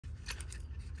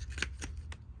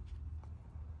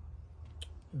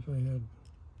if I had,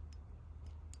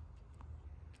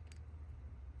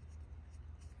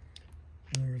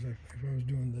 in other words, if I was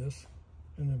doing this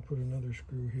and then put another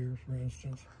screw here, for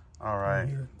instance. All right,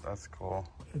 here, that's cool.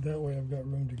 That way I've got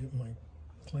room to get my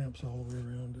clamps all the way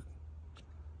around it.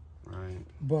 Right.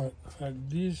 But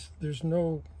there's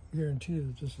no guarantee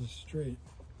that this is straight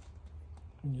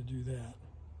when you do that.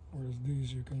 Whereas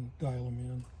these, you can dial them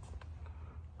in.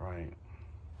 Right.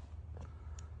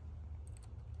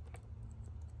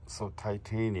 So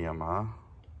titanium, huh?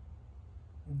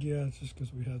 Yeah, it's just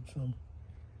because we had some,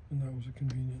 and that was a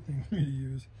convenient thing for me to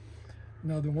use.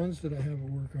 Now, the ones that I have at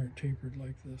work aren't tapered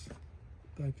like this.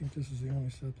 I think this is the only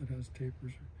set that has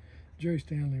tapers. Jerry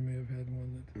Stanley may have had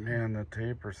one that... Man, the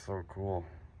taper's so cool.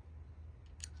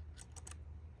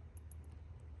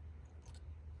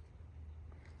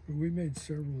 But we made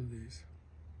several of these.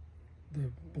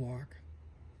 The block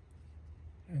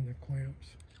and the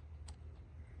clamps.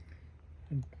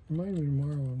 And remind me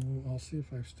tomorrow, and I'll see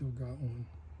if I've still got one.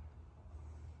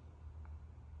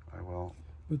 I will.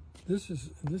 But this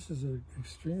is an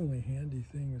extremely handy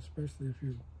thing, especially if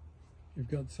you've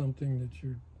got something that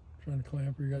you're trying to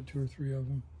clamp, or you got 2 or 3 of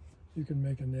them. You can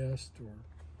make a nest, or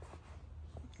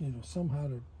somehow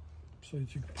so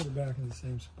that you can put it back in the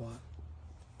same spot.